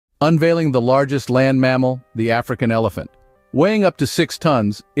unveiling the largest land mammal, the African elephant. Weighing up to 6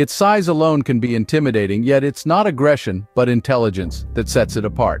 tons, its size alone can be intimidating, yet it's not aggression, but intelligence that sets it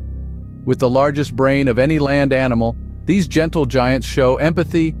apart. With the largest brain of any land animal, these gentle giants show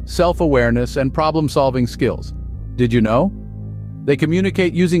empathy, self-awareness, and problem-solving skills. Did you know? They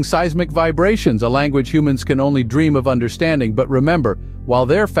communicate using seismic vibrations, a language humans can only dream of understanding. But remember, while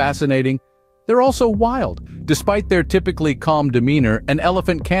they're fascinating, they're also wild. Despite their typically calm demeanor, an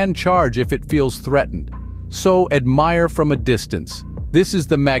elephant can charge if it feels threatened. So admire from a distance. This is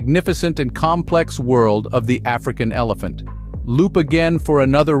the magnificent and complex world of the African elephant. Loop again for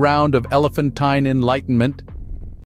another round of elephantine enlightenment.